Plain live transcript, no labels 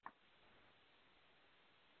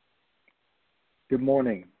Good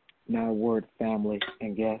morning, Now Word family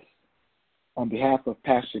and guests. On behalf of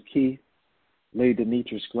Pastor Keith, Lady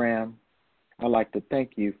Demetrius Graham, I'd like to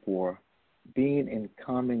thank you for being in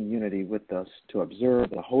common unity with us to observe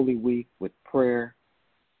the Holy Week with prayer,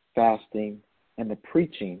 fasting, and the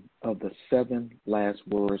preaching of the 7 last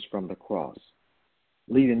words from the cross,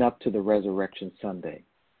 leading up to the Resurrection Sunday.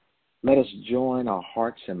 Let us join our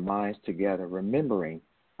hearts and minds together, remembering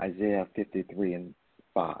Isaiah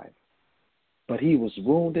 53:5. But he was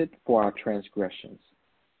wounded for our transgressions.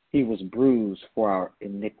 He was bruised for our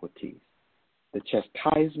iniquities. The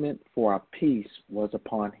chastisement for our peace was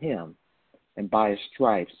upon him, and by his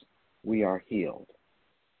stripes we are healed.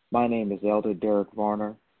 My name is Elder Derek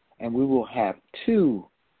Varner, and we will have 2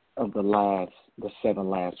 of the 7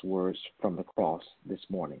 last words from the cross this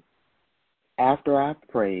morning. After I've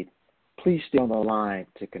prayed, please stay on the line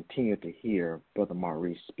to continue to hear Brother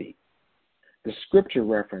Maurice speak. The scripture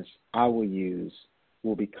reference I will use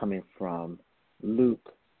will be coming from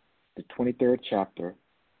Luke, the 23rd chapter,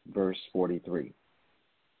 verse 43.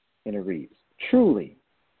 And it reads, "Truly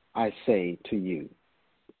I say to you,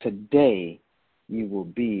 today you will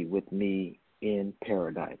be with me in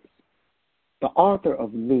paradise." The author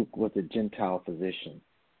of Luke was a Gentile physician,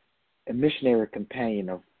 a missionary companion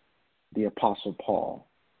of the Apostle Paul.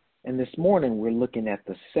 And this morning we're looking at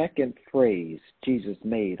the second phrase Jesus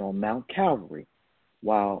made on Mount Calvary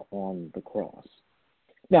while on the cross.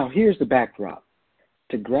 Now here's the backdrop.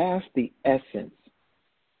 To grasp the essence,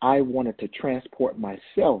 I wanted to transport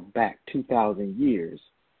myself back 2,000 years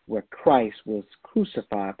where Christ was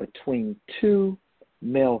crucified between 2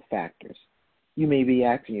 malefactors. You may be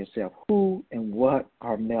asking yourself, who and what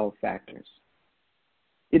are malefactors?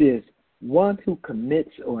 It is one who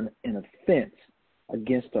commits an offense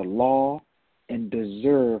against the law and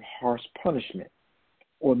deserve harsh punishment.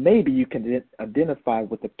 Or maybe you can identify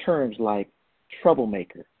with the terms like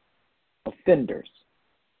troublemaker, offenders,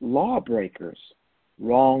 lawbreakers,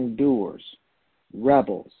 wrongdoers,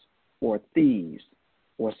 rebels, or thieves,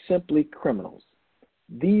 or simply criminals.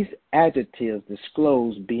 These adjectives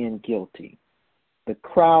disclose being guilty. The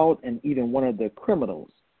crowd and even one of the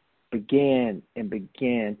criminals began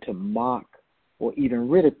to mock or even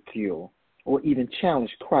ridicule or even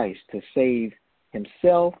challenge Christ to save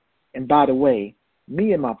himself. And by the way,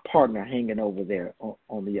 me and my partner hanging over there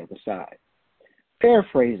on the other side.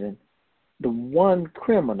 Paraphrasing, the one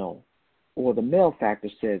criminal or the malefactor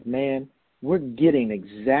says, man, we're getting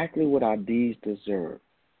exactly what our deeds deserve,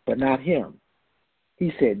 but not him.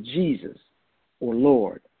 He said, Jesus or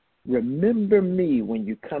Lord, remember me when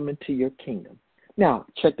you come into your kingdom. Now,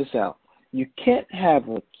 check this out. You can't have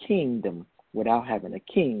a kingdom without having a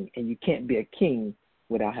king, and you can't be a king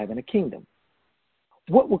without having a kingdom.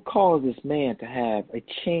 What would cause this man to have a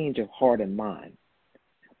change of heart and mind?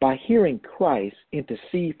 By hearing Christ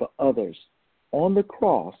intercede for others on the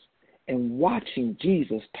cross and watching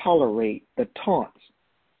Jesus tolerate the taunts.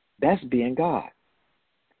 That's being God.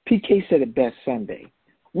 PK said it best Sunday.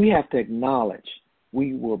 We have to acknowledge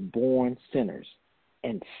we were born sinners,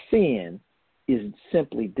 and sin is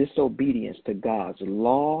simply disobedience to God's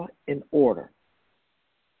law and order.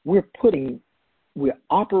 We're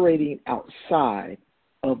operating outside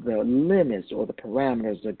of the limits or the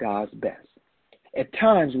parameters of God's best. At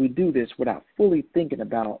times we do this without fully thinking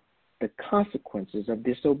about the consequences of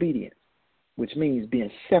disobedience, which means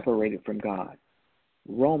being separated from God.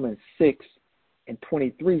 Romans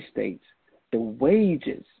 6:23 states, the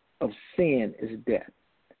wages of sin is death.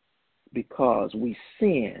 Because we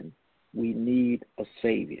sin, we need a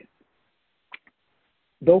Savior.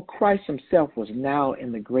 Though Christ himself was now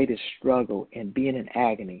in the greatest struggle and being in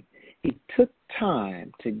agony, he took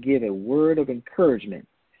time to give a word of encouragement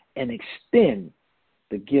and extend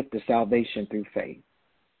the gift of salvation through faith.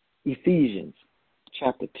 Ephesians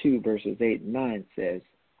chapter 2, verses 8 and 9 says,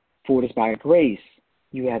 "For it is by grace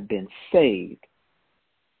you have been saved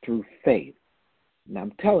through faith." Now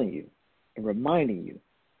I'm telling you and reminding you,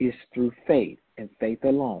 it's through faith and faith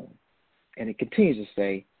alone. And it continues to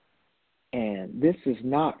say, "And this is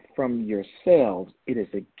not from yourselves, it is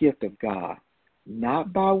a gift of God,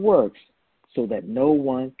 not by works, so that no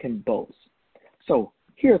one can boast." So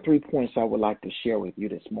here are 3 points I would like to share with you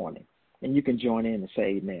this morning. And you can join in and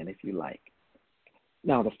say amen if you like.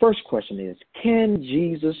 Now, the first question is, can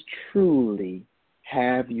Jesus truly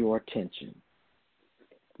have your attention?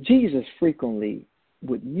 Jesus frequently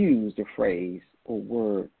would use the phrase or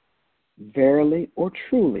word verily or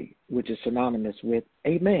truly, which is synonymous with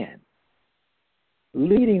amen.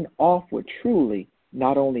 Leading off with truly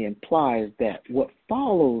not only implies that what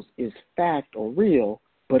follows is fact or real,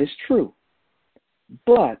 but it's true.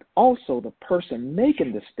 But also the person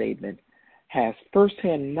making the statement has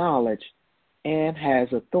firsthand knowledge and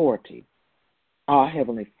has authority. Our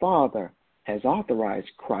Heavenly Father has authorized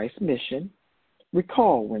Christ's mission.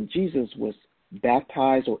 Recall when Jesus was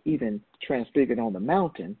baptized or even transfigured on the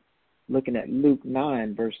mountain, looking at Luke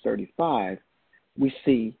 9, verse 35, we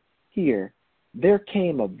see here, there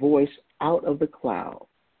came a voice out of the cloud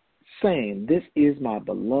saying, "This is my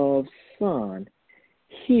beloved Son,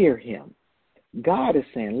 hear him." God is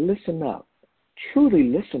saying, listen up, truly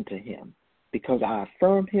listen to him, because I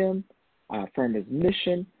affirm him, I affirm his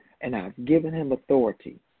mission, and I've given him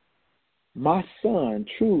authority. My Son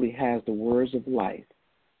truly has the words of life.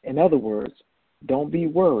 In other words, don't be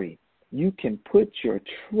worried. You can put your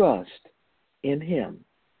trust in him.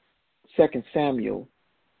 2 Samuel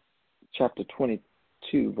chapter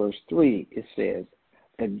 22, verse 3, it says,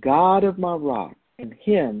 "The God of my rock, in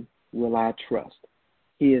him will I trust.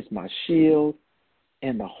 He is my shield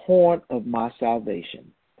and the horn of my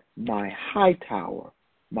salvation, my high tower,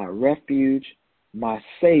 my refuge, my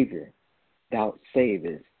Savior, thou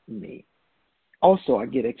savest me." Also, I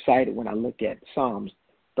get excited when I look at Psalms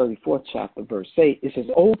 34th chapter, verse 8. It says,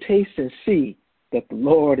 "Oh, taste and see that the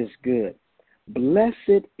Lord is good.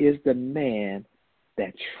 Blessed is the man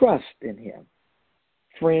that trusts in him."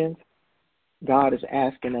 Friends, God is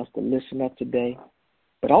asking us to listen up today,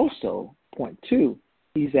 but also, point two,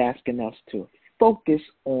 he's asking us to focus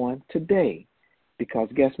on today,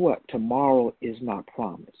 because guess what? Tomorrow is not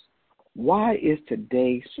promised. Why is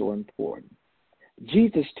today so important?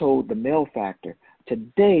 Jesus told the malefactor,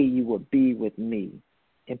 "Today you will be with me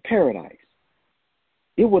in paradise."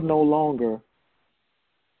 It would no longer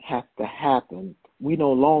have to happen. We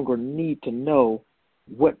no longer need to know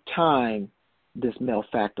what time this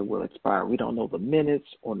malefactor will expire. We don't know the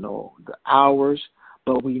minutes or know the hours,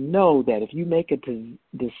 but we know that if you make a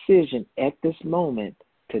decision at this moment,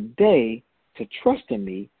 today, to trust in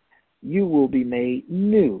me, you will be made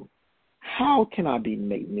new. How can I be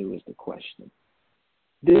made new is the question.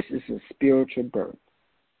 This is a spiritual birth.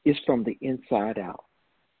 It's from the inside out.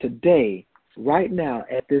 Today, right now,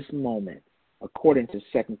 at this moment, according to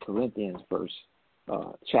 2 Corinthians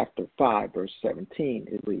chapter 5, verse 17,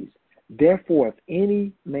 it reads, "Therefore, if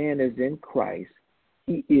any man is in Christ,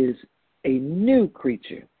 he is a new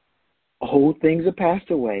creature. Old things are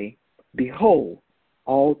passed away. Behold,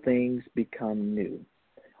 all things become new."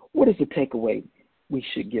 What is the takeaway we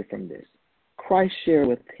should get from this? Christ shared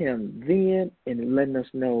with him then and letting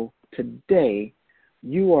us know today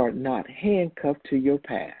you are not handcuffed to your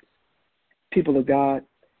past. People of God,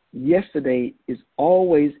 yesterday is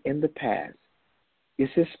always in the past.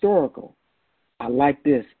 It's historical. I like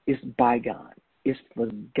this. It's bygone. It's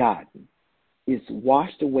forgotten. It's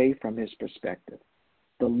washed away from his perspective.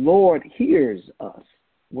 The Lord hears us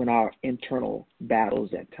when our internal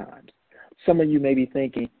battles at times. Some of you may be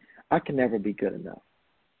thinking, I can never be good enough.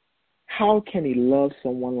 How can he love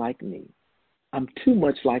someone like me? I'm too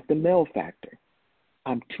much like the malefactor.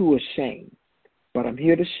 I'm too ashamed. But I'm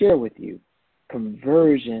here to share with you,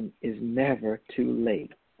 conversion is never too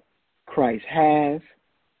late. Christ has,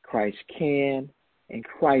 Christ can, and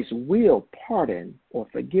Christ will pardon or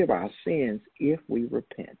forgive our sins if we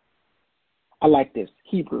repent. I like this.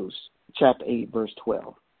 Hebrews chapter 8, verse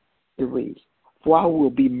 12. It reads, "For I will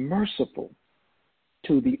be merciful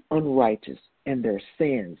to the unrighteous, and their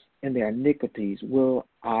sins and their iniquities will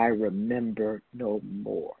I remember no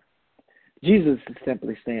more." Jesus is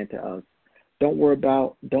simply saying to us, don't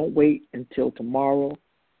wait until tomorrow,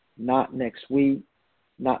 not next week,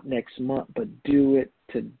 not next month, but do it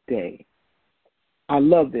today. I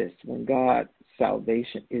love this when God's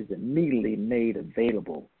salvation is immediately made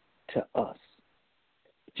available to us.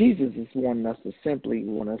 Jesus is wanting us to simply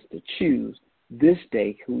want us to choose this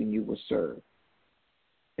day who you will serve.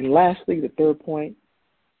 And lastly, the third point,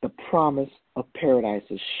 the promise of paradise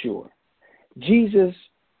is sure. Jesus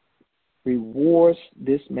rewards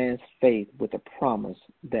this man's faith with a promise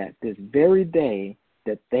that this very day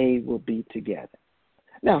that they will be together.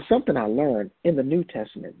 Now, something I learned in the New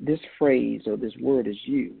Testament, this phrase or this word is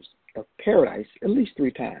used of paradise at least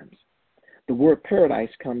 3 times. The word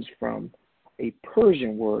paradise comes from a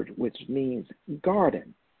Persian word which means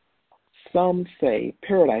garden. Some say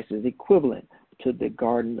paradise is equivalent to the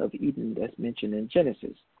Garden of Eden that's mentioned in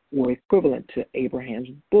Genesis, or equivalent to Abraham's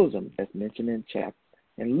bosom that's mentioned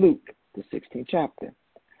in Luke, the 16th chapter.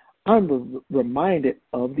 I'm reminded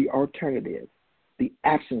of the alternative, the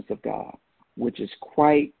absence of God, which is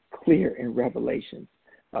quite clear in Revelation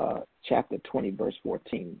chapter 20, verse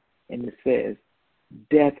 14. And it says,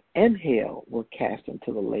 death and hell were cast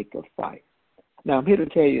into the lake of fire. Now, I'm here to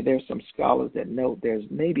tell you there's some scholars that note there's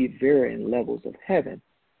maybe varying levels of heaven,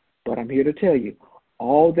 but I'm here to tell you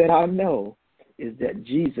all that I know is that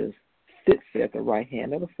Jesus sits at the right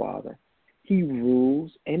hand of the Father. He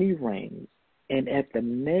rules and he reigns. And at the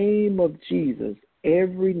name of Jesus,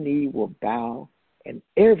 every knee will bow and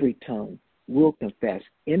every tongue will confess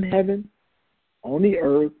in heaven, on the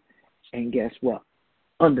earth, and guess what?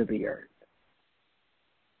 Under the earth.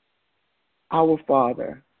 Our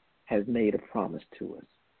Father has made a promise to us,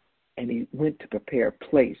 and he went to prepare a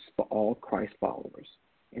place for all Christ followers.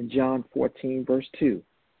 In John 14, verse 2,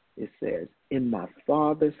 it says, "In my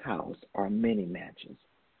Father's house are many mansions.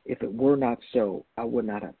 If it were not so, I would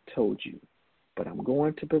not have told you. But I'm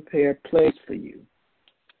going to prepare a place for you."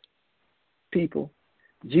 People,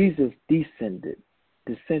 Jesus'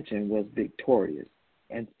 dissension was victorious.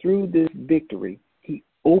 And through this victory, he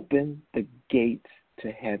opened the gates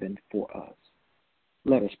to heaven for us.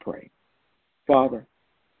 Let us pray. Father,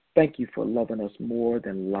 thank you for loving us more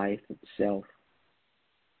than life itself.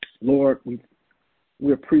 Lord, we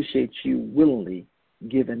appreciate you willingly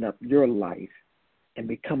giving up your life and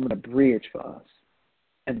becoming a bridge for us.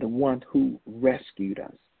 And the one who rescued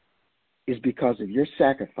us. Is because of your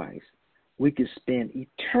sacrifice, we can spend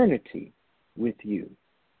eternity with you.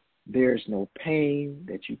 There's no pain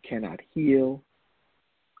that you cannot heal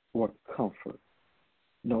or comfort.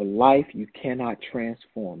 No life you cannot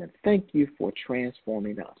transform. And thank you for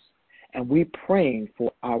transforming us. And we're praying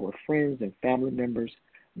for our friends and family members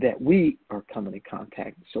that we are coming in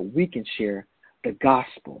contact so we can share the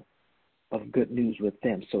gospel of good news with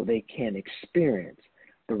them so they can experience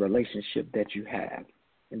the relationship that you have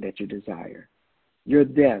and that you desire. Your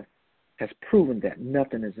death has proven that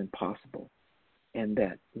nothing is impossible and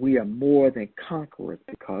that we are more than conquerors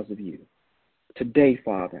because of you. Today,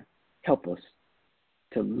 Father, help us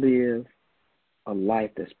to live a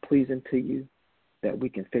life that's pleasing to you, that we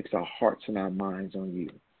can fix our hearts and our minds on you.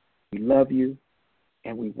 We love you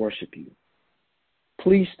and we worship you.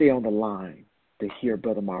 Please stay on the line to hear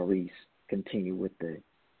Brother Maurice continue with the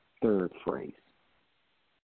third phrase.